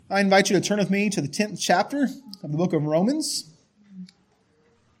I invite you to turn with me to the 10th chapter of the book of Romans.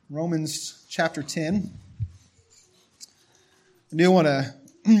 Romans chapter 10. I do want to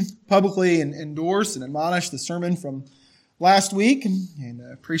publicly endorse and admonish the sermon from last week, and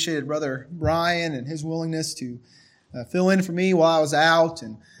appreciated Brother Brian and his willingness to fill in for me while I was out,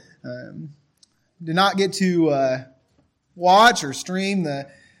 and did not get to watch or stream the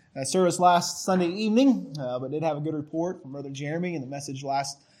service last Sunday evening, but did have a good report from Brother Jeremy and the message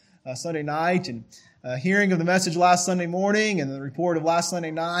last Sunday night, and hearing of the message last Sunday morning and the report of last Sunday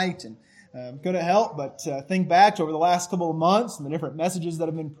night, and couldn't help but think back to over the last couple of months and the different messages that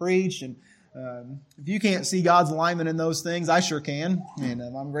have been preached. And if you can't see God's alignment in those things, I sure can, and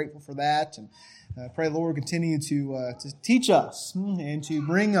I'm grateful for that. And pray the Lord continue to teach us and to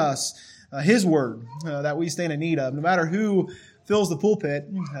bring us His Word that we stand in need of. No matter who fills the pulpit,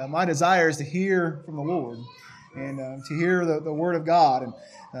 my desire is to hear from the Lord and to hear the Word of God, and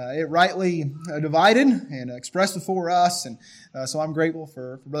it rightly divided and expressed before us. And so I'm grateful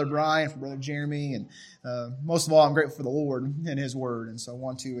for Brother Brian, for Brother Jeremy, and most of all, I'm grateful for the Lord and His Word. And so I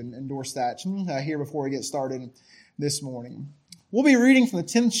want to endorse that here before we get started this morning. We'll be reading from the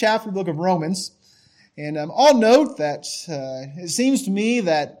 10th chapter of the book of Romans. And I'll note that it seems to me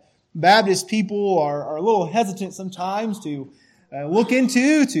that Baptist people are a little hesitant sometimes to look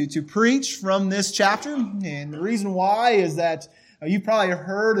into, to preach from this chapter. And the reason why is that you've probably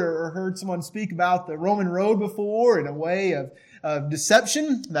heard someone speak about the Roman road before in a way of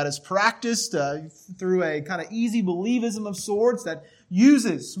deception that is practiced through a kind of easy believism of sorts that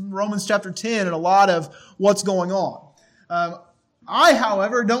uses Romans chapter 10 and a lot of what's going on. I,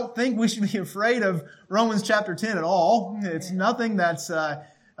 however, don't think we should be afraid of Romans chapter 10 at all. It's nothing that's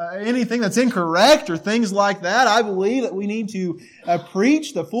anything that's incorrect or things like that. I believe that we need to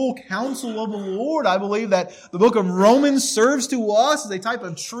preach the full counsel of the Lord. I believe that the book of Romans serves to us as a type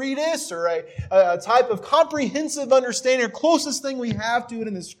of treatise or a type of comprehensive understanding, or closest thing we have to it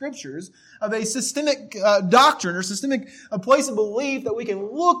in the Scriptures, of a systemic doctrine or systemic place of belief that we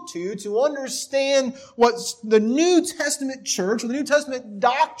can look to understand what the New Testament church or the New Testament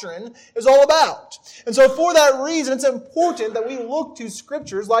doctrine is all about. And so for that reason, it's important that we look to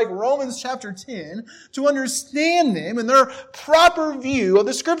Scriptures like Romans chapter 10 to understand them in their proper view of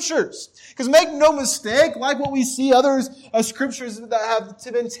the Scriptures. Because make no mistake, like what we see others Scriptures that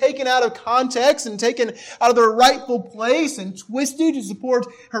have been taken out of context and taken out of their rightful place and twisted to support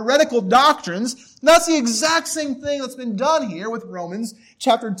heretical doctrines, that's the exact same thing that's been done here with Romans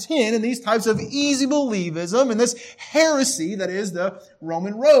chapter 10 and these types of easy believism and this heresy that is the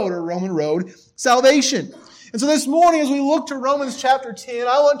Roman road or Roman road salvation. And so this morning, as we look to Romans chapter 10,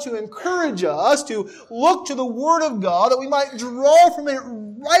 I want to encourage us to look to the Word of God that we might draw from it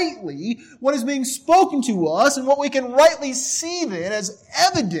rightly what is being spoken to us and what we can rightly see then as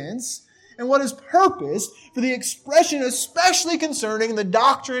evidence and what is purposed for the expression, especially concerning the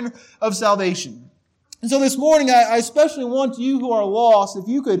doctrine of salvation. And so this morning, I especially want you who are lost, if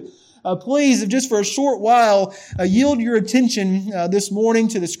you could please, if just for a short while, yield your attention this morning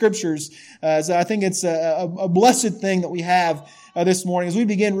to the Scriptures, as I think it's a blessed thing that we have this morning as we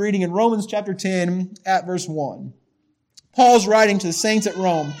begin reading in Romans chapter 10 at verse 1. Paul's writing to the saints at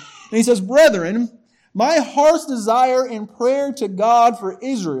Rome, and he says, "Brethren, my heart's desire and prayer to God for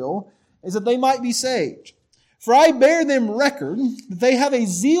Israel is that they might be saved. For I bear them record that they have a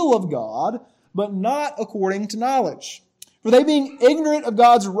zeal of God, but not according to knowledge. For they being ignorant of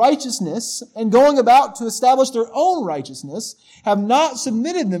God's righteousness and going about to establish their own righteousness, have not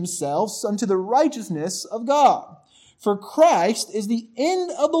submitted themselves unto the righteousness of God. For Christ is the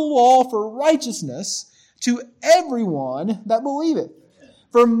end of the law for righteousness to everyone that believeth.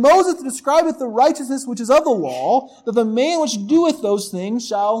 For Moses describeth the righteousness which is of the law, that the man which doeth those things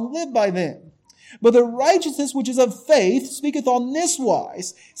shall live by them. But the righteousness which is of faith speaketh on this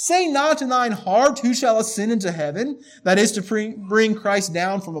wise, say not in thine heart, who shall ascend into heaven, that is to bring Christ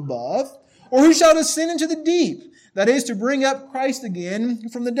down from above, or who shall ascend into the deep, that is to bring up Christ again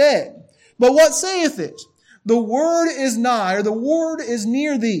from the dead. But what saith it? The word is nigh, or the word is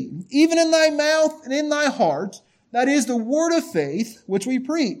near thee, even in thy mouth and in thy heart, that is the word of faith which we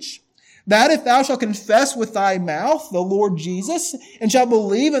preach. That if thou shalt confess with thy mouth the Lord Jesus, and shalt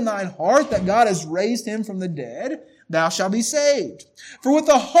believe in thine heart that God has raised him from the dead, thou shalt be saved. For with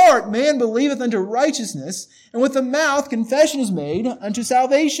the heart man believeth unto righteousness, and with the mouth confession is made unto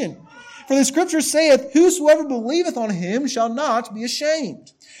salvation. For the Scripture saith, whosoever believeth on him shall not be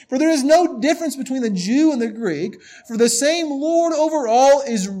ashamed. For there is no difference between the Jew and the Greek, for the same Lord over all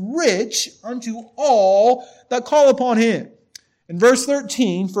is rich unto all that call upon him. In verse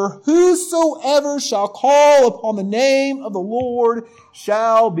 13, for whosoever shall call upon the name of the Lord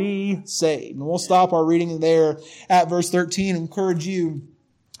shall be saved. And we'll stop our reading there at verse 13 and encourage you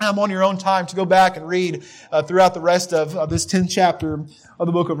on your own time to go back and read throughout the rest of this 10th chapter of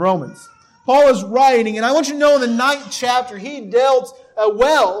the book of Romans. Paul is writing, and I want you to know in the 9th chapter, he dealt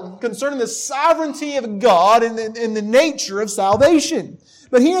well concerning the sovereignty of God and the nature of salvation.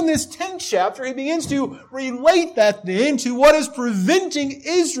 But here in this 10th chapter, he begins to relate that then to what is preventing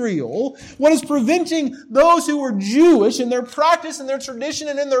Israel, what is preventing those who were Jewish in their practice and their tradition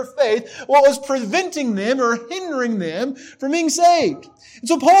and in their faith, what was preventing them or hindering them from being saved. And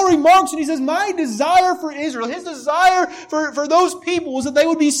so Paul remarks and he says, my desire for Israel, his desire for those people was that they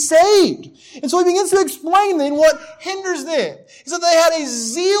would be saved. And so he begins to explain then what hinders them. He said they had a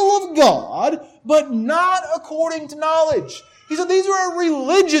zeal of God, but not according to knowledge. He said these were a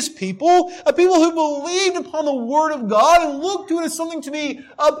religious people, a people who believed upon the Word of God and looked to it as something to be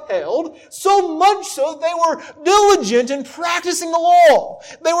upheld, so much so that they were diligent in practicing the law.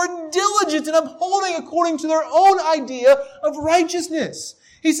 They were diligent in upholding according to their own idea of righteousness.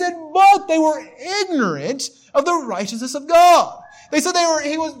 He said, but they were ignorant of the righteousness of God. They said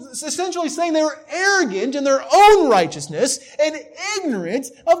he was essentially saying they were arrogant in their own righteousness and ignorant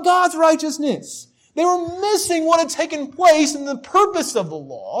of God's righteousness. They were missing what had taken place in the purpose of the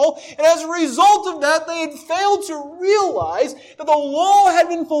law, and as a result of that, they had failed to realize that the law had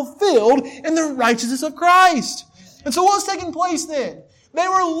been fulfilled in the righteousness of Christ. And so what was taking place then? They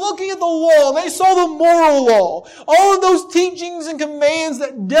were looking at the law, and they saw the moral law, all of those teachings and commands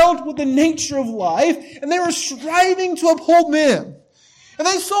that dealt with the nature of life, and they were striving to uphold them. And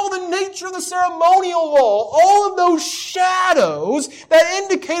they saw the nature of the ceremonial law, all of those shadows that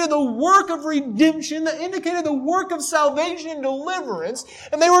indicated the work of redemption, that indicated the work of salvation and deliverance.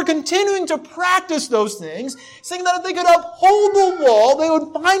 And they were continuing to practice those things, saying that if they could uphold the law, they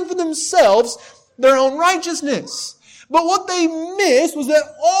would find for themselves their own righteousness. But what they missed was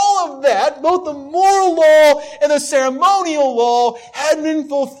that all of that, both the moral law and the ceremonial law, had been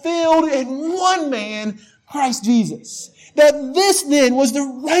fulfilled in one man, Christ Jesus. That this then was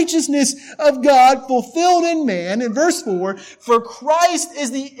the righteousness of God fulfilled in man. In verse 4, for Christ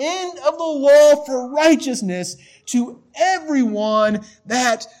is the end of the law for righteousness to everyone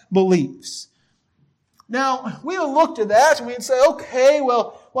that believes. Now, we would look to that and we'd say, okay,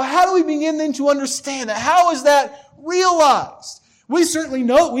 well, how do we begin then to understand that? How is that realized? We certainly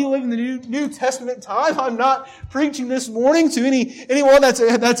know that we live in the New Testament time. I'm not preaching this morning to anyone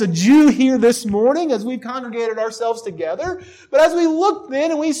that's a Jew here this morning as we've congregated ourselves together. But as we look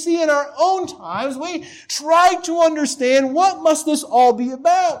then and we see in our own times, we try to understand what must this all be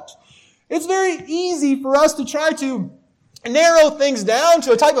about. It's very easy for us to try to narrow things down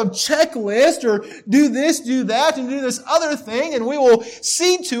to a type of checklist or do this, do that, and do this other thing, and we will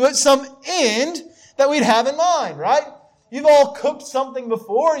see to it some end that we'd have in mind, right? You've all cooked something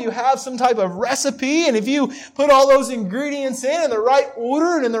before. You have some type of recipe, and if you put all those ingredients in the right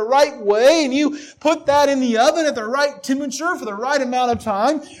order and in the right way, and you put that in the oven at the right temperature for the right amount of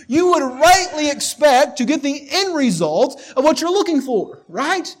time, you would rightly expect to get the end result of what you're looking for,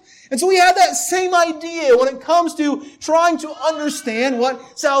 right? And so we have that same idea when it comes to trying to understand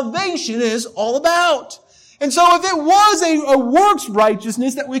what salvation is all about. And so if it was a works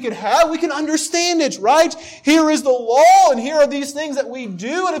righteousness that we could have, we can understand it, right? Here is the law, and here are these things that we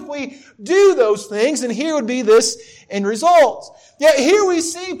do, and if we do those things, then here would be this end result. Yet here we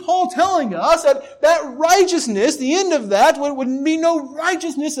see Paul telling us that righteousness, the end of that, would be no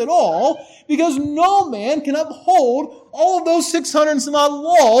righteousness at all, because no man can uphold all of those 600 and some odd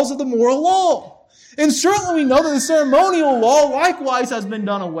laws of the moral law. And certainly we know that the ceremonial law likewise has been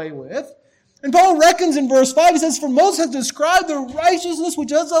done away with. And Paul reckons in verse 5, he says, for Moses has described the righteousness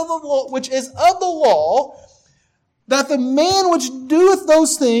which is of the law, that the man which doeth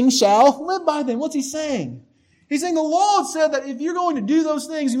those things shall live by them. What's he saying? He's saying the law said that if you're going to do those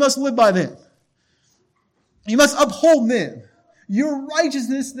things, you must live by them. You must uphold them. Your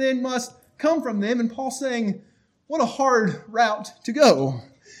righteousness then must come from them. And Paul's saying, what a hard route to go.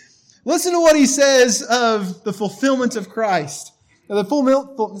 Listen to what he says of the fulfillment of Christ. The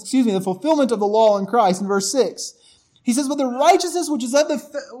fulfillment of the law in Christ in verse 6. He says, but the righteousness which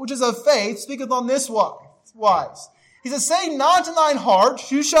is of faith speaketh on this wise. He says, say not in thine heart,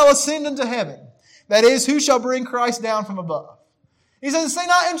 who shall ascend into heaven? That is, who shall bring Christ down from above? He says, say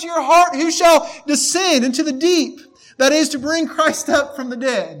not into your heart, who shall descend into the deep? That is, to bring Christ up from the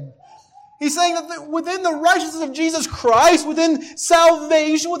dead. He's saying that within the righteousness of Jesus Christ, within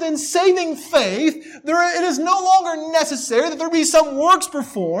salvation, within saving faith, it is no longer necessary that there be some works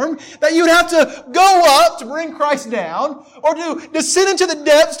performed, that you would have to go up to bring Christ down, or to descend into the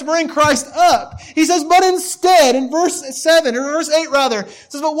depths to bring Christ up. He says, but instead, in verse 7, or verse 8 rather, it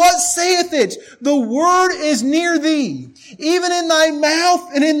says, but what saith it? The word is near thee, even in thy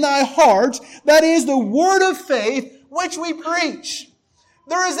mouth and in thy heart, that is the word of faith which we preach.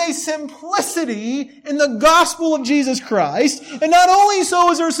 There is a simplicity in the gospel of Jesus Christ. And not only so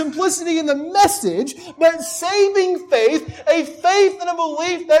is there simplicity in the message, but saving faith, a faith and a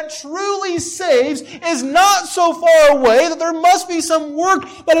belief that truly saves, is not so far away that there must be some work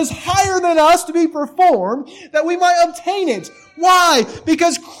that is higher than us to be performed that we might obtain it. Why?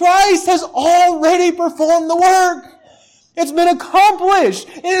 Because Christ has already performed the work. It's been accomplished.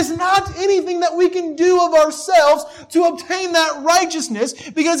 It is not anything that we can do of ourselves to obtain that righteousness,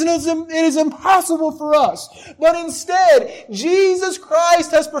 because it is impossible for us. But instead, Jesus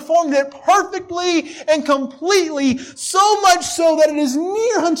Christ has performed it perfectly and completely, so much so that it is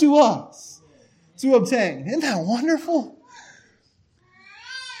near unto us to obtain. Isn't that wonderful?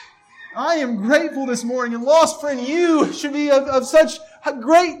 I am grateful this morning, and lost friend, you should be of such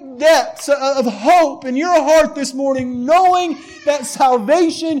great depths of hope in your heart this morning, knowing that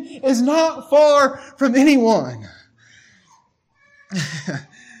salvation is not far from anyone.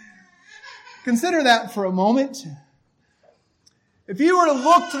 Consider that for a moment. If you were to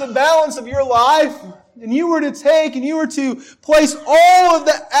look to the balance of your life, and you were to take and you were to place all of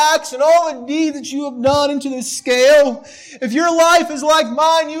the acts and all the deeds that you have done into this scale, if your life is like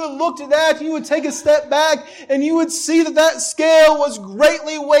mine, you would look to that, you would take a step back, and you would see that that scale was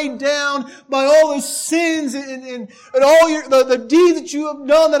greatly weighed down by all the sins and all the deeds that you have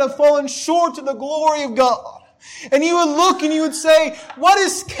done that have fallen short of the glory of God. And you would look and you would say, what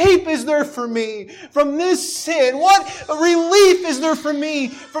escape is there for me from this sin? What relief is there for me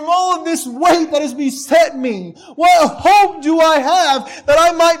from all of this weight that has beset me? What hope do I have that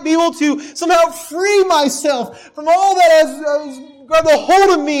I might be able to somehow free myself from all that has grabbed a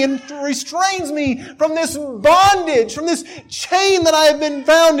hold of me and restrains me from this bondage, from this chain that I have been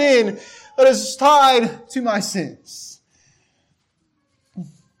found in that is tied to my sins?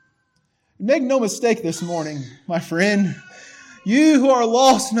 Make no mistake this morning, my friend. You who are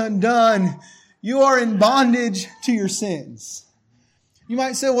lost and undone, you are in bondage to your sins. You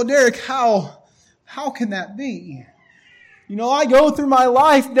might say, well, Derek, how can that be? You know, I go through my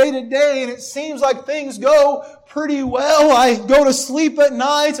life day to day, and it seems like things go pretty well. I go to sleep at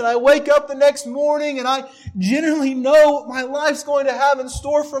night, and I wake up the next morning, and I generally know what my life's going to have in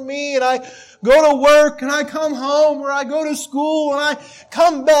store for me. And I go to work, and I come home, or I go to school, and I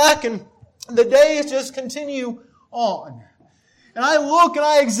come back, and the days just continue on. And I look and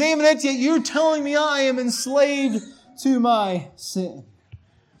I examine it, yet you're telling me I am enslaved to my sin.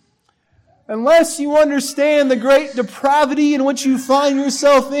 Unless you understand the great depravity in which you find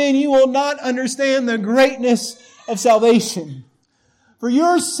yourself in, you will not understand the greatness of salvation. For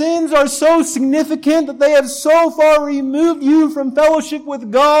your sins are so significant that they have so far removed you from fellowship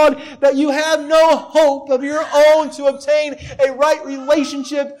with God that you have no hope of your own to obtain a right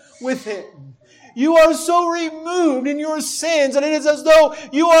relationship with Him. You are so removed in your sins, and it is as though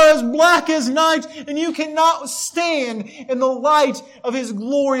you are as black as night, and you cannot stand in the light of His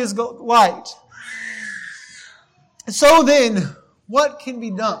glorious light. So then, what can be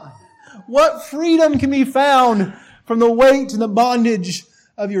done? What freedom can be found from the weight and the bondage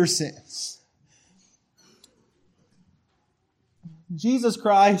of your sins? Jesus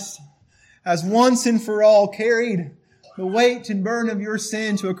Christ has once and for all carried the weight and burden of your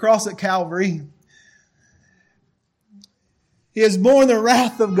sin to a cross at Calvary. He has borne the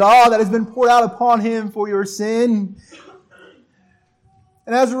wrath of God that has been poured out upon Him for your sin.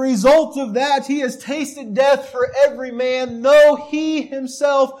 And as a result of that, He has tasted death for every man, though He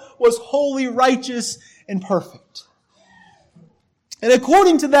Himself was wholly righteous and perfect. And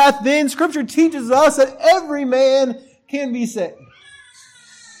according to that, then, Scripture teaches us that every man can be saved.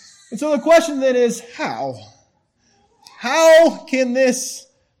 And so the question then is, how? How can this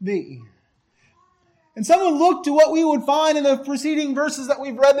be? And some would look to what we would find in the preceding verses that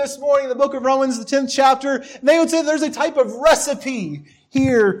we've read this morning in the book of Romans, the 10th chapter. And they would say there's a type of recipe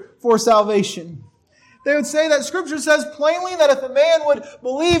here for salvation. They would say that Scripture says plainly that if a man would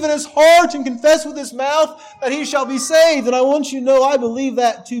believe in his heart and confess with his mouth that he shall be saved. And I want you to know I believe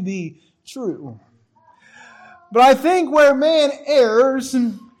that to be true. But I think where man errs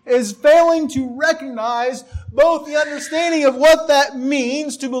is failing to recognize both the understanding of what that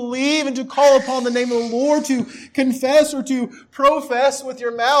means to believe and to call upon the name of the Lord, to confess or to profess with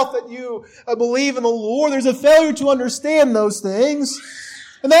your mouth that you believe in the Lord. There's a failure to understand those things.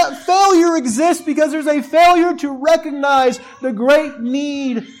 And that failure exists because there's a failure to recognize the great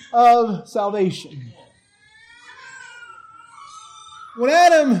need of salvation. When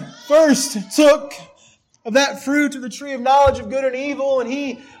Adam first took of that fruit of the tree of knowledge of good and evil, and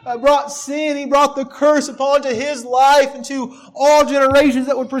he brought sin, he brought the curse upon to his life and to all generations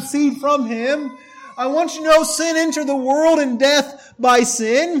that would proceed from him. I want you to know sin entered the world and death by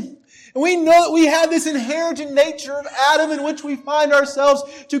sin. And we know that we have this inherited nature of Adam in which we find ourselves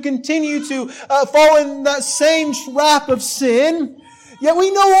to continue to fall in that same trap of sin. Yet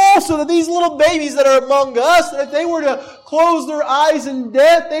we know also that these little babies that are among us, that if they were to close their eyes in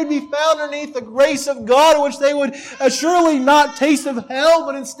death, they'd be found underneath the grace of God, in which they would surely not taste of hell,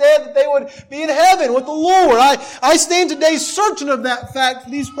 but instead that they would be in heaven with the Lord. I stand today certain of that fact for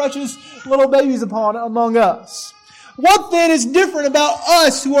these precious little babies among us. What then is different about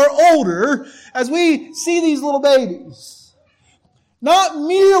us who are older as we see these little babies? Not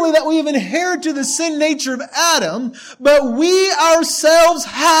merely that we have inherited the sin nature of Adam, but we ourselves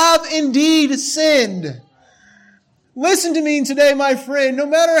have indeed sinned. Listen to me today, my friend. No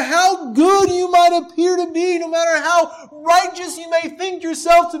matter how good you might appear to be, no matter how righteous you may think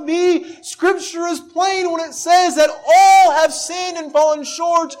yourself to be, Scripture is plain when it says that all have sinned and fallen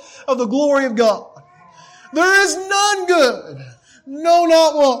short of the glory of God. There is none good. No,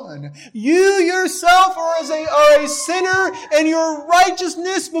 not one. You yourself are a sinner, and your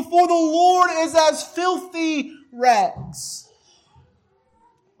righteousness before the Lord is as filthy rags.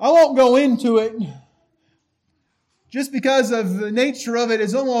 I won't go into it just because of the nature of it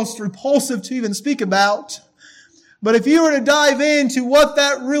is almost repulsive to even speak about. But if you were to dive into what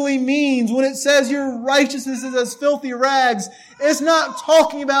that really means when it says your righteousness is as filthy rags, it's not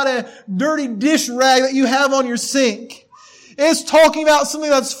talking about a dirty dish rag that you have on your sink. It's talking about something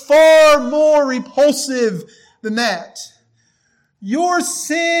that's far more repulsive than that. Your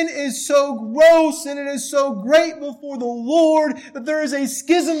sin is so gross and it is so great before the Lord that there is a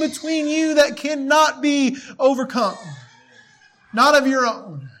schism between you that cannot be overcome. Not of your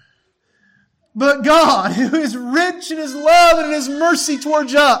own. But God, who is rich in His love and in His mercy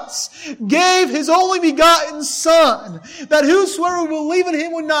towards us, gave His only begotten Son, that whosoever would believe in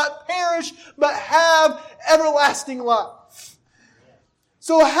Him would not perish, but have everlasting life.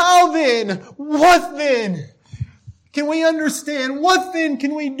 So how then, what then can we understand? What then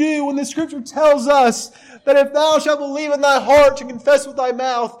can we do when the Scripture tells us that if thou shalt believe in thy heart and confess with thy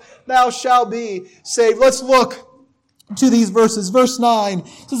mouth, thou shalt be saved? Let's look to these verses. Verse 9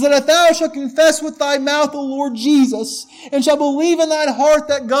 says that if thou shalt confess with thy mouth the Lord Jesus, and shalt believe in thine heart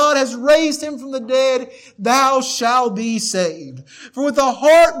that God has raised Him from the dead, thou shalt be saved. For with the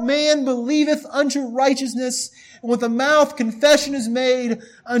heart man believeth unto righteousness, and with the mouth confession is made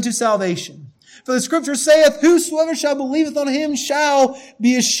unto salvation. For the Scripture saith, whosoever shall believeth on Him shall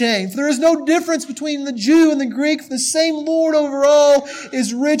be ashamed. For there is no difference between the Jew and the Greek, for the same Lord over all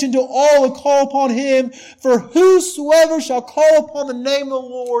is rich unto all who call upon Him. For whosoever shall call upon the name of the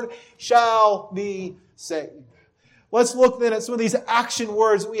Lord shall be saved. Let's look then at some of these action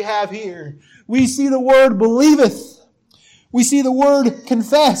words we have here. We see the word believeth. We see the word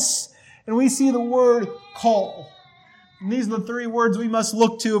confess. And we see the word call. And these are the three words we must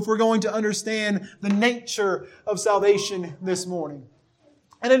look to if we're going to understand the nature of salvation this morning.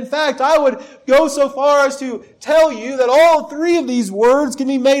 And in fact, I would go so far as to tell you that all three of these words can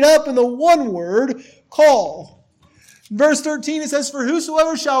be made up in the one word, call. In verse 13 it says, for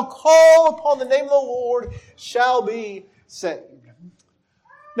whosoever shall call upon the name of the Lord shall be saved.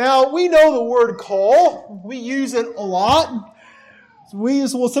 Now, we know the word call. We use it a lot. We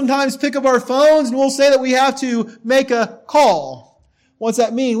will sometimes pick up our phones and we'll say that we have to make a call. What's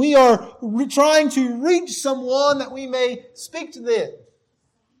that mean? We are trying to reach someone that we may speak to them.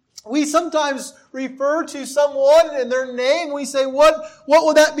 We sometimes refer to someone in their name. We say, what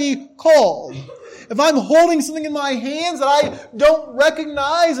would that be called? If I'm holding something in my hands that I don't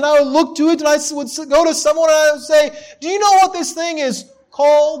recognize and I would look to it and I would go to someone and I would say, do you know what this thing is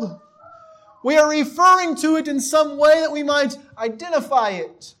called? We are referring to it in some way that we might identify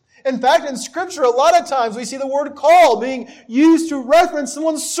it. In fact, in Scripture, a lot of times we see the word call being used to reference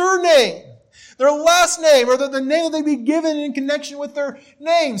someone's surname, their last name, or the name that they'd be given in connection with their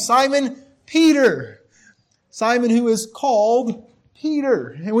name. Simon Peter. Simon who is called Peter.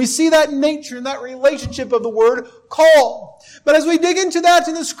 And we see that nature and that relationship of the word call. But as we dig into that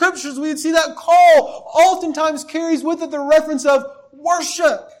in the Scriptures, we see that call oftentimes carries with it the reference of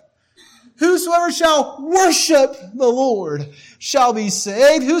worship. Whosoever shall worship the Lord shall be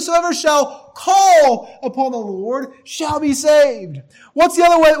saved. Whosoever shall call upon the Lord shall be saved. What's the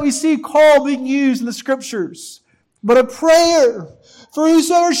other way that we see call being used in the Scriptures? But a prayer. For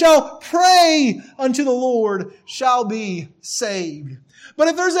whosoever shall pray unto the Lord shall be saved. But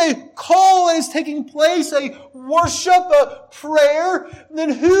if there's a call that is taking place, a worship, a prayer,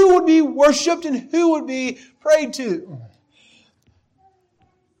 then who would be worshipped and who would be prayed to?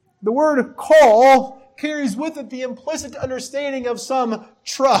 The word call carries with it the implicit understanding of some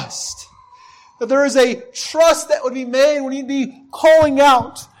trust. That there is a trust that would be made when you'd be calling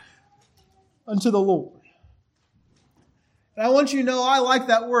out unto the Lord. And I want you to know I like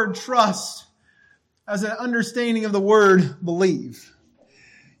that word trust as an understanding of the word believe.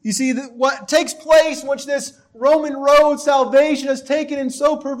 You see, that what takes place, which this Roman road salvation has taken and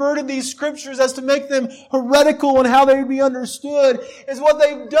so perverted these Scriptures as to make them heretical in how they would be understood, is what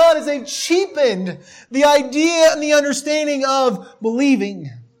they've done is they've cheapened the idea and the understanding of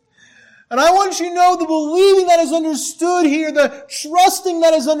believing. And I want you to know the believing that is understood here, the trusting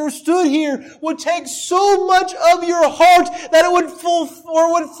that is understood here, would take so much of your heart that it would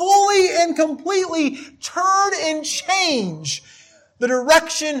fully and completely turn and change the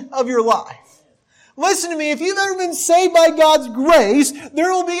direction of your life. Listen to me, if you've ever been saved by God's grace,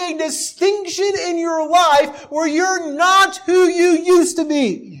 there will be a distinction in your life where you're not who you used to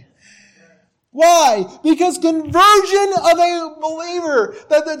be. Why? Because conversion of a believer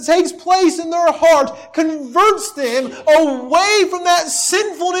that takes place in their heart converts them away from that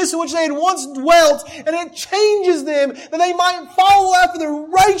sinfulness in which they had once dwelt, and it changes them that they might follow after the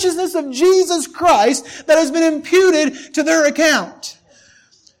righteousness of Jesus Christ that has been imputed to their account.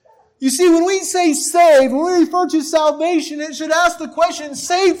 You see, when we say saved, when we refer to salvation, it should ask the question,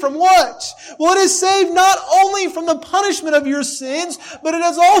 saved from what? Well, it is saved not only from the punishment of your sins, but it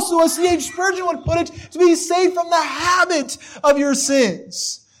is also, as C.H. Spurgeon would put it, to be saved from the habit of your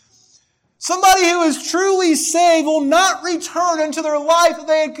sins. Somebody who is truly saved will not return into their life that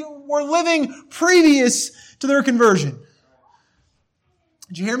they were living previous to their conversion.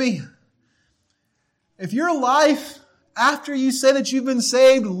 Did you hear me? If your life after you say that you've been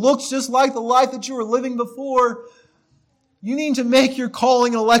saved looks just like the life that you were living before, you need to make your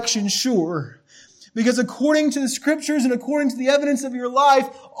calling and election sure. Because according to the Scriptures and according to the evidence of your life,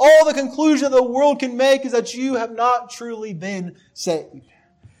 all the conclusion the world can make is that you have not truly been saved.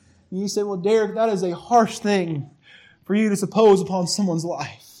 And you say, well, Derek, that is a harsh thing for you to suppose upon someone's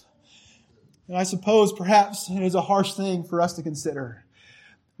life. And I suppose perhaps it is a harsh thing for us to consider.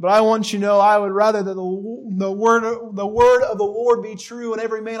 But I want you to know, I would rather that the word of the Lord be true and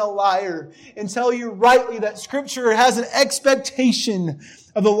every man a liar, and tell you rightly that Scripture has an expectation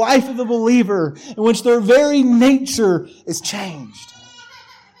of the life of the believer in which their very nature is changed.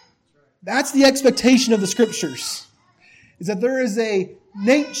 That's the expectation of the Scriptures, is that there is a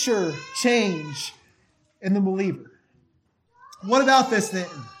nature change in the believer. What about this then?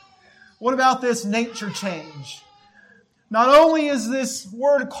 What about this nature change? Not only is this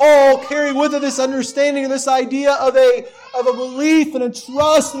word call carry with it this understanding and this idea of a belief and a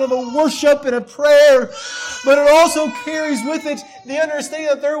trust and of a worship and a prayer, but it also carries with it the understanding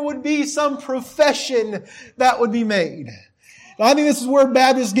that there would be some profession that would be made. Now, I think this is where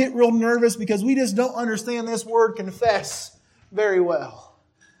Baptists get real nervous because we just don't understand this word confess very well.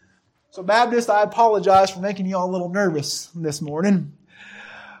 So Baptists, I apologize for making you all a little nervous this morning.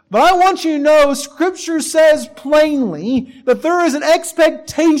 But I want you to know, Scripture says plainly that there is an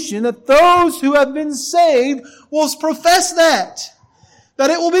expectation that those who have been saved will profess that. That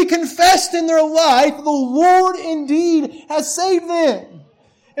it will be confessed in their life that the Lord indeed has saved them.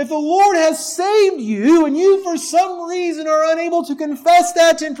 If the Lord has saved you and you for some reason are unable to confess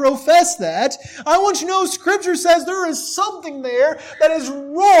that and profess that, I want you to know Scripture says there is something there that is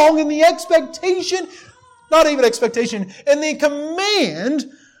wrong in the expectation, not even expectation, in the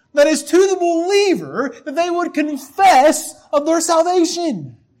command that is to the believer that they would confess of their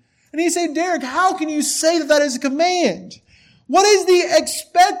salvation. And you say, Derek, how can you say that that is a command? What is the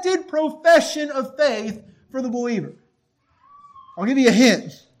expected profession of faith for the believer? I'll give you a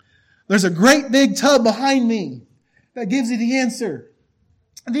hint. There's a great big tub behind me that gives you the answer.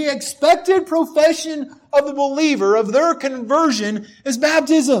 The expected profession of the believer, of their conversion, is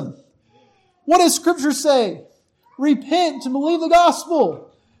baptism. What does Scripture say? Repent and believe the gospel.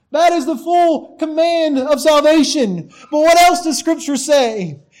 That is the full command of salvation. But what else does Scripture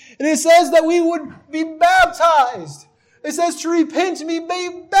say? And it says that we would be baptized. It says to repent and be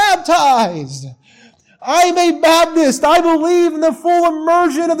baptized. I am a Baptist. I believe in the full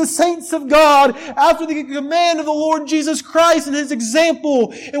immersion of the saints of God after the command of the Lord Jesus Christ and His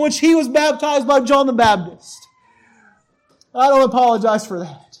example in which He was baptized by John the Baptist. I don't apologize for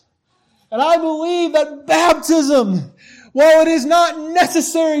that. And I believe that baptism, while it is not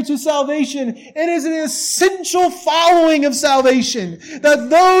necessary to salvation, it is an essential following of salvation. That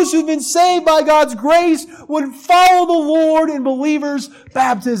those who've been saved by God's grace would follow the Lord in believers'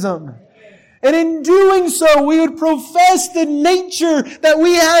 baptism. And in doing so, we would profess the nature that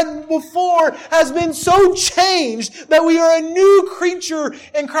we had before has been so changed that we are a new creature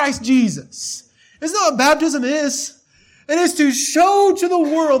in Christ Jesus. Isn't that what baptism is? It is to show to the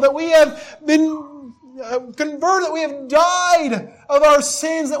world that we have been converted, that we have died of our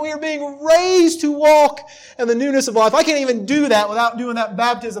sins, that we are being raised to walk in the newness of life. I can't even do that without doing that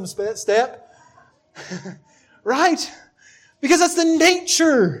baptism step. Right? Because that's the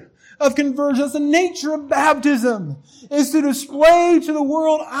nature of conversion. That's the nature of baptism, is to display to the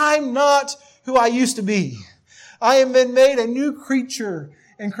world, I'm not who I used to be. I have been made a new creature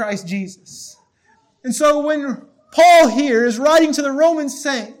in Christ Jesus. And so when Paul here is writing to the Roman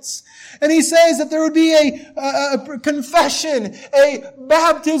saints, and he says that there would be a confession, a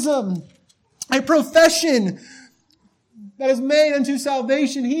baptism, a profession that is made unto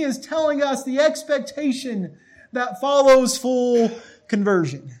salvation. He is telling us the expectation that follows full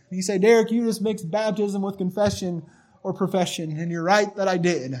conversion. And you say, Derek, you just mixed baptism with confession or profession. And you're right that I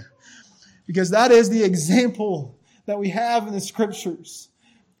did. Because that is the example that we have in the Scriptures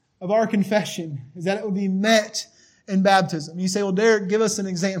of our confession, is that it would be met in baptism. You say, well, Derek, give us an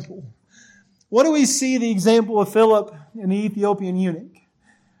example. What do we see the example of Philip and the Ethiopian eunuch?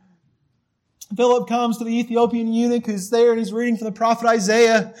 Philip comes to the Ethiopian eunuch who's there and he's reading from the prophet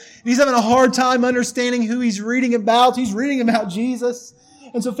Isaiah. And he's having a hard time understanding who he's reading about. He's reading about Jesus.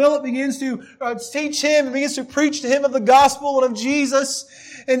 And so Philip begins to teach him and begins to preach to him of the gospel and of Jesus.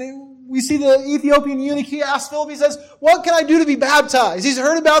 And we see the Ethiopian eunuch, he asks Philip, he says, what can I do to be baptized? He's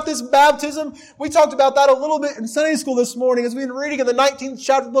heard about this baptism. We talked about that a little bit in Sunday school this morning as we've been reading in the 19th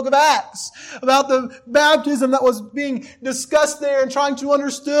chapter of the book of Acts about the baptism that was being discussed there and trying to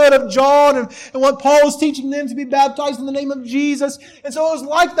understood of John and what Paul was teaching them to be baptized in the name of Jesus. And so it was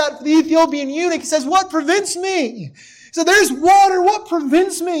like that for the Ethiopian eunuch. He says, what prevents me? He said, there's water. What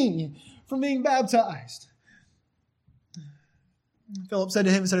prevents me from being baptized? Philip said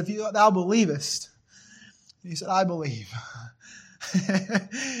to him, he said, if thou believest. He said, I believe.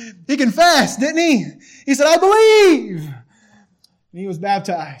 He confessed, didn't he? He said, I believe. And he was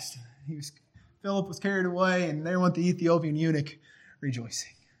baptized. Philip was carried away, and there went the Ethiopian eunuch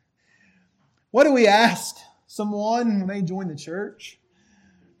rejoicing. What do we ask someone when they join the church?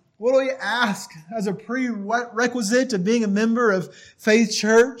 What do we ask as a prerequisite of being a member of Faith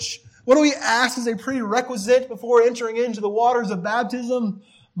Church? What do we ask as a prerequisite before entering into the waters of baptism,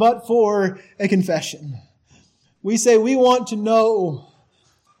 but for a confession? We say we want to know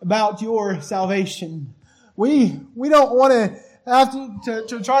about your salvation. We don't want to have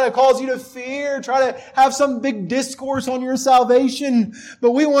to try to cause you to fear, try to have some big discourse on your salvation,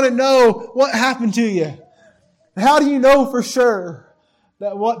 but we want to know what happened to you. How do you know for sure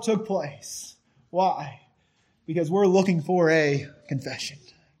that what took place? Why? Because we're looking for a confession.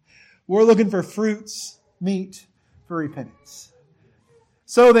 We're looking for fruits, meat for repentance.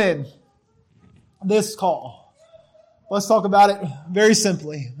 So then, this call. Let's talk about it very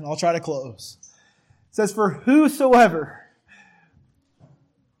simply, and I'll try to close. It says, for whosoever.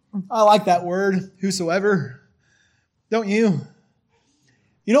 I like that word, whosoever. Don't you?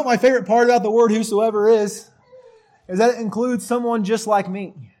 You know what my favorite part about the word whosoever is that it includes someone just like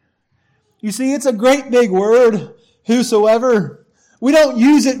me. You see, it's a great big word, whosoever. We don't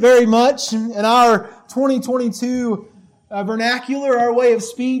use it very much in our 2022 vernacular, our way of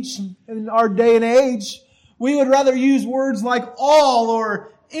speech in our day and age. We would rather use words like all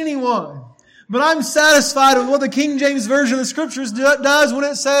or anyone. But I'm satisfied with what the King James Version of the Scriptures does when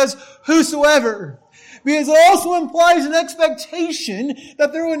it says whosoever. Because it also implies an expectation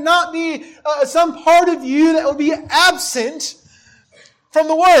that there would not be some part of you that would be absent from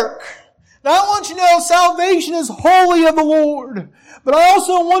the work. Now I want you to know salvation is wholly of the Lord. But I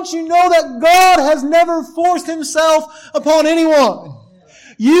also want you to know that God has never forced Himself upon anyone.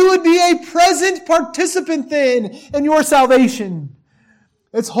 You would be a present participant then in your salvation.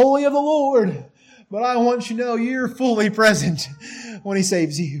 It's wholly of the Lord. But I want you to know you're fully present when He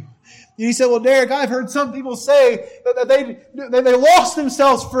saves you. You say, well, Derek, I've heard some people say that they lost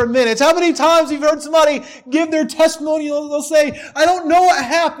themselves for a minute. How many times you've heard somebody give their testimony? They'll say, I don't know what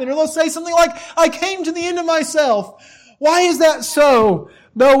happened. Or they'll say something like, I came to the end of myself. Why is that so?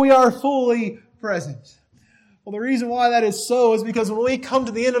 Though we are fully present. Well, the reason why that is so is because when we come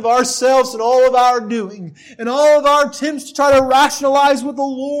to the end of ourselves and all of our doing and all of our attempts to try to rationalize with the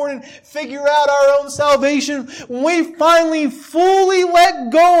Lord and figure out our own salvation, when we finally fully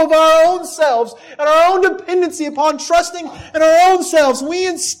let go of our own selves and our own dependency upon trusting in our own selves, we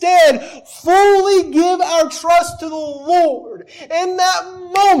instead fully give our trust to the Lord. In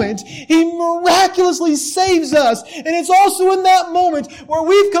that moment, He miraculously saves us. And it's also in that moment where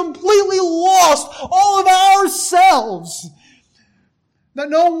we've completely lost all of ourselves that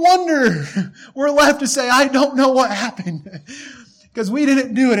no wonder we're left to say, I don't know what happened. Because we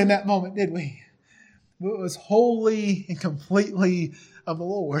didn't do it in that moment, did we? It was wholly and completely of the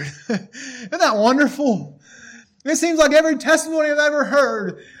Lord. Isn't that wonderful? It seems like every testimony I've ever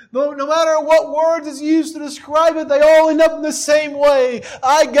heard, no matter what words is used to describe it, they all end up in the same way.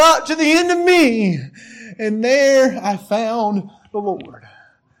 I got to the end of me, and there I found the Lord.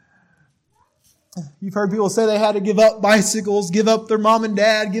 You've heard people say they had to give up bicycles, give up their mom and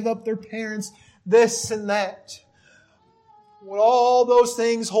dad, give up their parents, this and that. What all those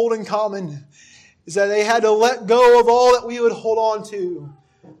things hold in common is that they had to let go of all that we would hold on to,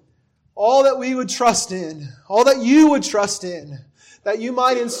 all that we would trust in, all that you would trust in, that you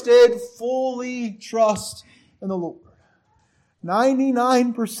might instead fully trust in the Lord.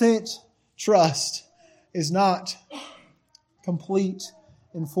 99% trust is not complete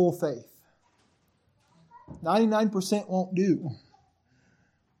and full faith. 99% won't do.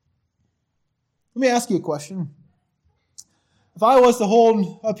 Let me ask you a question. If I was to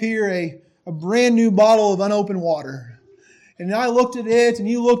hold up here a brand new bottle of unopened water, and I looked at it and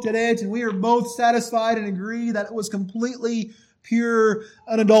you looked at it, and we were both satisfied and agreed that it was completely pure,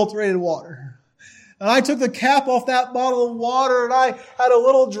 unadulterated water. And I took the cap off that bottle of water and I had a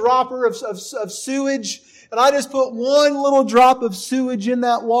little dropper of sewage, and I just put one little drop of sewage in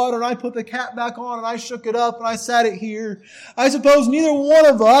that water, and I put the cap back on, and I shook it up, and I sat it here. I suppose neither one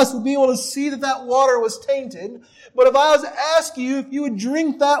of us would be able to see that water was tainted. But if I was to ask you if you would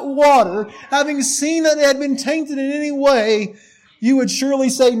drink that water, having seen that it had been tainted in any way, you would surely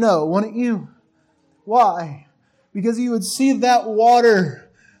say no, wouldn't you? Why? Because you would see that water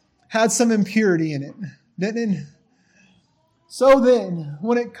had some impurity in it, didn't it? So then,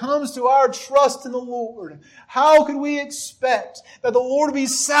 when it comes to our trust in the Lord, how could we expect that the Lord would be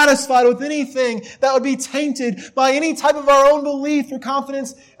satisfied with anything that would be tainted by any type of our own belief or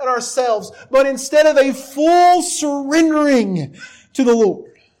confidence in ourselves, but instead of a full surrendering to the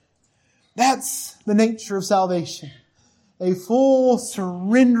Lord? That's the nature of salvation. A full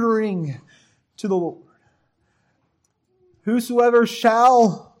surrendering to the Lord. Whosoever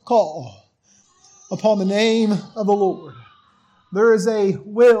shall call upon the name of the Lord. There is a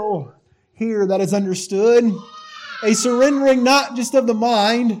will here that is understood. A surrendering not just of the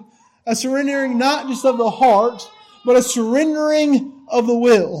mind, a surrendering not just of the heart, but a surrendering of the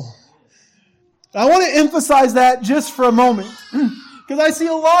will. I want to emphasize that just for a moment. Because I see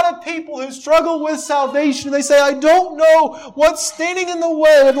a lot of people who struggle with salvation. They say, I don't know what's standing in the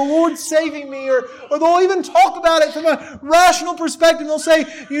way of the Lord saving me. Or they'll even talk about it from a rational perspective. They'll say,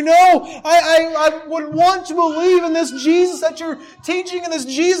 I would want to believe in this Jesus that you're teaching and this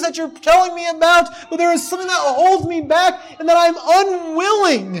Jesus that you're telling me about. But there is something that holds me back and that I'm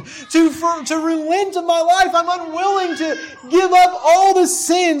unwilling to relent of my life. I'm unwilling to give up all the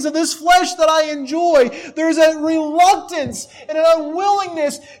sins of this flesh that I enjoy. There's a reluctance and an unwillingness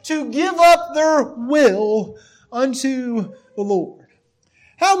to give up their will unto the Lord.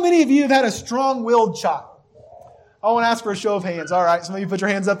 How many of you have had a strong-willed child? I want to ask for a show of hands. All right, some of you put your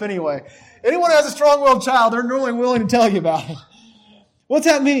hands up anyway. Anyone who has a strong-willed child, they're normally willing to tell you about it. What's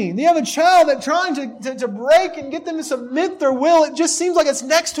that mean? You have a child that trying to break and get them to submit their will, it just seems like it's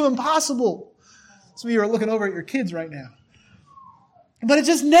next to impossible. Some of you are looking over at your kids right now. But it's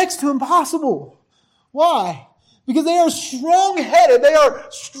just next to impossible. Why? Because they are strong-headed. They are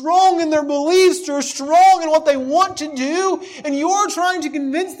strong in their beliefs. They're strong in what they want to do. And you're trying to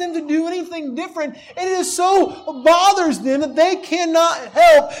convince them to do anything different. And it is so bothers them that they cannot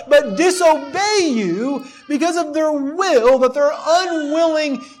help but disobey you because of their will that they're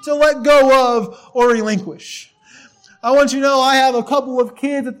unwilling to let go of or relinquish. I want you to know I have a couple of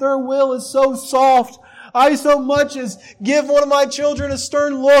kids that their will is so soft. I so much as give one of my children a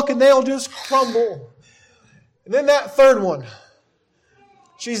stern look and they'll just crumble. And then that third one,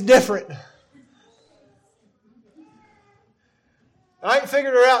 she's different. I ain't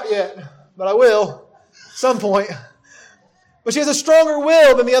figured her out yet, but I will at some point. But she has a stronger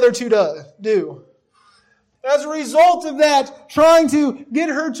will than the other two do. As a result of that, trying to get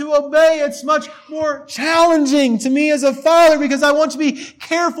her to obey, it's much more challenging to me as a father because I want to be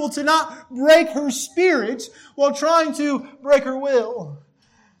careful to not break her spirit while trying to break her will.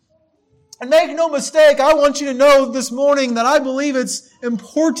 And make no mistake, I want you to know this morning that I believe it's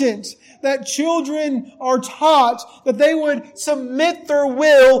important that children are taught that they would submit their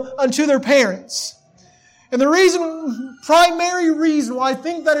will unto their parents. And the primary reason why I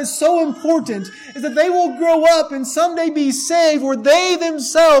think that is so important is that they will grow up and someday be saved where they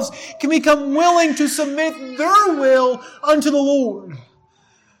themselves can become willing to submit their will unto the Lord.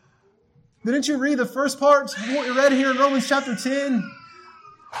 Didn't you read the first part of what we read here in Romans chapter 10?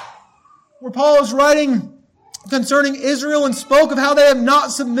 Where Paul is writing concerning Israel and spoke of how they have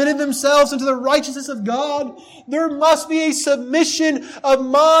not submitted themselves unto the righteousness of God. There must be a submission of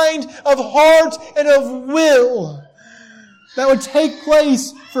mind, of heart, and of will that would take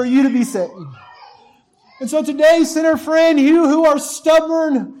place for you to be saved. And so today, sinner friend, you who are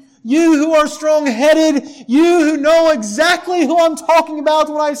stubborn, you who are strong-headed, you who know exactly who I'm talking about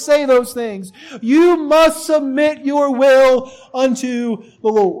when I say those things, you must submit your will unto the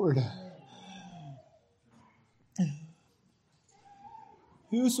Lord.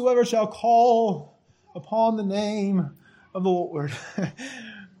 Whosoever shall call upon the name of the Lord.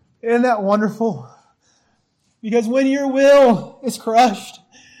 Isn't that wonderful? Because when your will is crushed,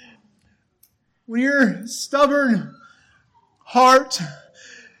 when your stubborn heart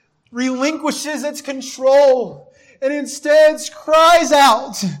relinquishes its control and instead cries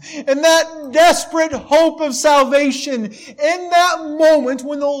out in that desperate hope of salvation, in that moment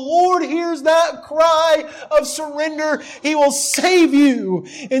when the Lord hears that cry of surrender, He will save you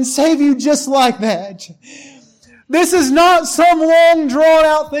and save you just like that. This is not some long drawn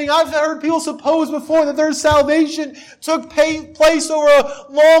out thing. I've heard people suppose before that their salvation took place over a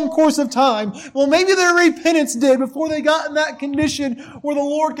long course of time. Well, maybe their repentance did before they got in that condition where the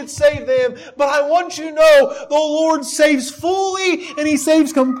Lord could save them. But I want you to know the Lord saves fully and He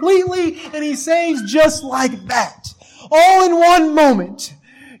saves completely and He saves just like that. All in one moment.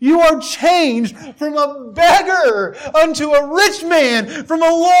 You are changed from a beggar unto a rich man, from a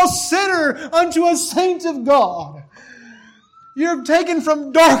lost sinner unto a saint of God. You're taken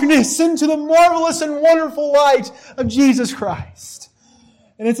from darkness into the marvelous and wonderful light of Jesus Christ.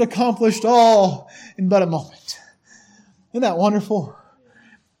 And it's accomplished all in but a moment. Isn't that wonderful?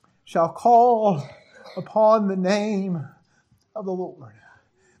 Shall call upon the name of the Lord.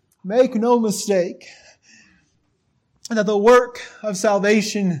 Make no mistake that the work of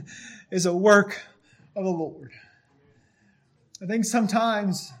salvation is a work of the Lord. I think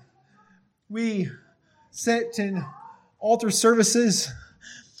sometimes we sit in altar services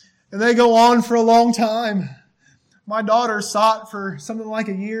and they go on for a long time. My daughter sought for something like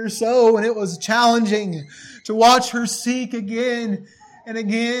a year or so, and it was challenging to watch her seek again and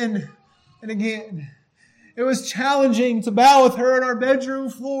again and again. It was challenging to bow with her on our bedroom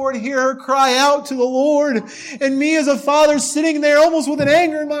floor and hear her cry out to the Lord. And me as a father sitting there almost with an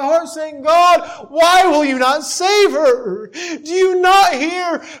anger in my heart saying, God, why will you not save her? Do you not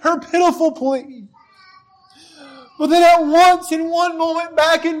hear her pitiful plea? But then at once, in one moment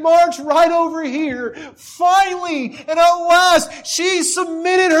back in March, right over here, finally and at last, she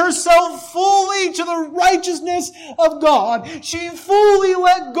submitted herself fully to the righteousness of God. She fully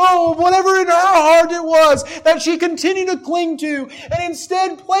let go of whatever in her heart it was that she continued to cling to, and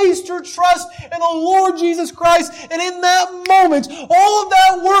instead placed her trust in the Lord Jesus Christ. And in that moment, all of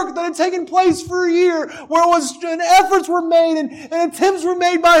that work that had taken place for a year, where efforts were made and attempts were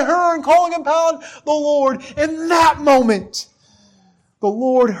made by her in calling upon the Lord, in that moment, the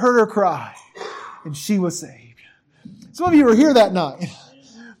Lord heard her cry, and she was saved. Some of you were here that night.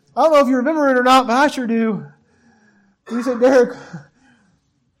 I don't know if you remember it or not, but I sure do. You said, Derek,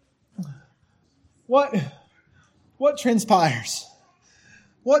 what transpires?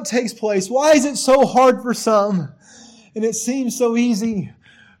 What takes place? Why is it so hard for some, and it seems so easy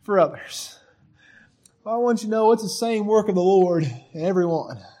for others? Well, I want you to know it's the same work of the Lord in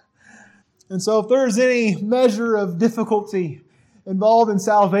everyone. And so if there's any measure of difficulty involved in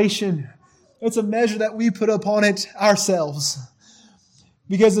salvation, it's a measure that we put upon it ourselves.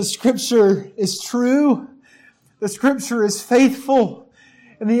 Because the Scripture is true, the Scripture is faithful,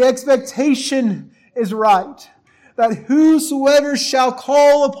 and the expectation is right. That whosoever shall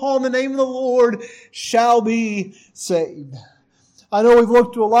call upon the name of the Lord shall be saved. I know we've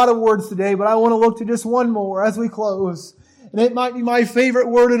looked to a lot of words today, but I want to look to just one more as we close. And it might be my favorite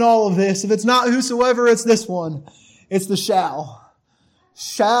word in all of this. If it's not whosoever, it's this one. It's the shall.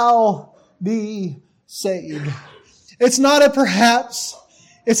 Shall be saved. It's not a perhaps.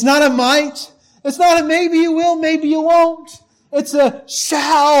 It's not a might. It's not a maybe you will, maybe you won't. It's a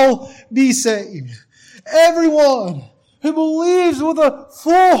shall be saved. Everyone who believes with a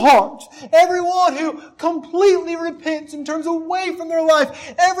full heart, everyone who completely repents and turns away from their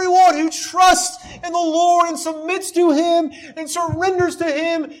life, everyone who trusts in the Lord and submits to Him and surrenders to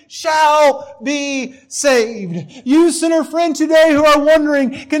Him shall be saved. You sinner friend today who are wondering,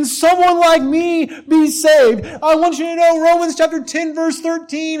 can someone like me be saved? I want you to know Romans chapter 10 verse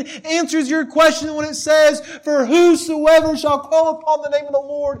 13 answers your question when it says, for whosoever shall call upon the name of the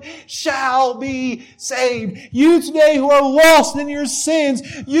Lord shall be saved. You today who are lost in your sins,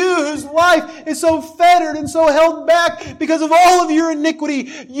 you whose life is so fettered and so held back because of all of your iniquity,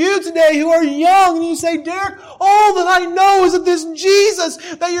 you today who are young and you say, Derek, all that I know is that this Jesus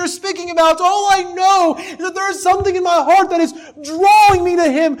that you're speaking about, all I know is that there is something in my heart that is drawing me to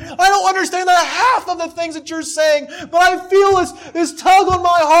Him. I don't understand the half of the things that you're saying, but I feel this tug on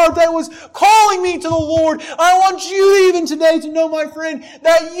my heart that was calling me to the Lord. I want you even today to know, my friend,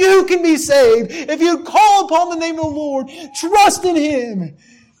 that you can be saved. If you call upon the name of the Lord, trust in Him.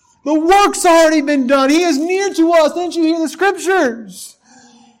 The work's already been done. He is near to us. Didn't you hear the Scriptures?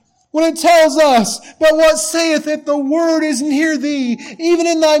 When it tells us, but what saith it, the word is near thee, even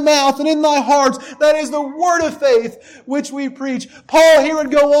in thy mouth and in thy heart. That is the word of faith which we preach. Paul here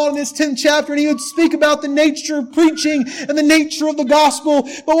would go on in this 10th chapter and he would speak about the nature of preaching and the nature of the gospel.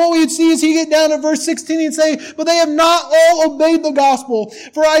 But what we would see is he get down to verse 16 and say, but they have not all obeyed the gospel.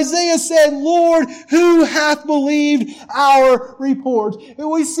 For Isaiah said, Lord, who hath believed our report?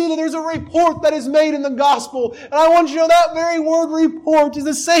 And we see that there's a report that is made in the gospel. And I want you to know that very word report is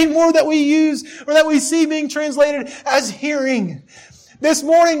the same word that we use or that we see being translated as hearing. This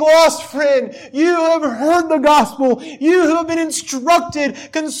morning, lost friend, you have heard the gospel. You have been instructed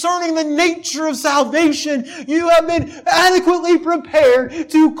concerning the nature of salvation. You have been adequately prepared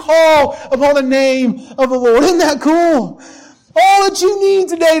to call upon the name of the Lord. Isn't that cool? All that you need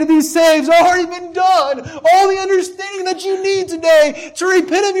today to be saved has already been done. All the understanding that you need today to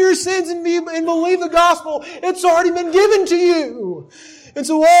repent of your sins and believe the gospel, it's already been given to you. And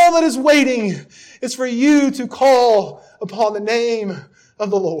so all that is waiting is for you to call upon the name of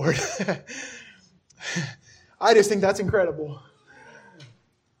the Lord. I just think that's incredible.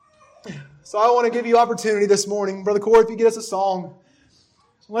 So I want to give you opportunity this morning. Brother Corey, if you get us a song,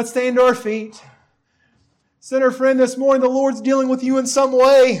 let's stand to our feet. Sinner friend, this morning the Lord's dealing with you in some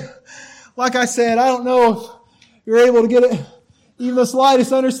way. Like I said, I don't know if you're able to get it, even the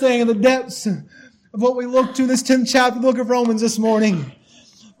slightest understanding of the depths of what we look to in this 10th chapter of the book of Romans this morning.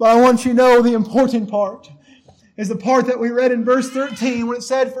 But I want you to know the important part is the part that we read in verse 13 when it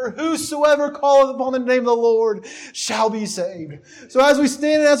said, for whosoever calleth upon the name of the Lord shall be saved. So as we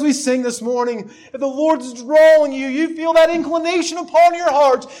stand and as we sing this morning, if the Lord's drawing you, you feel that inclination upon your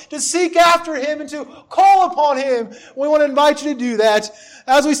heart to seek after Him and to call upon Him, we want to invite you to do that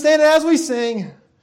as we stand and as we sing.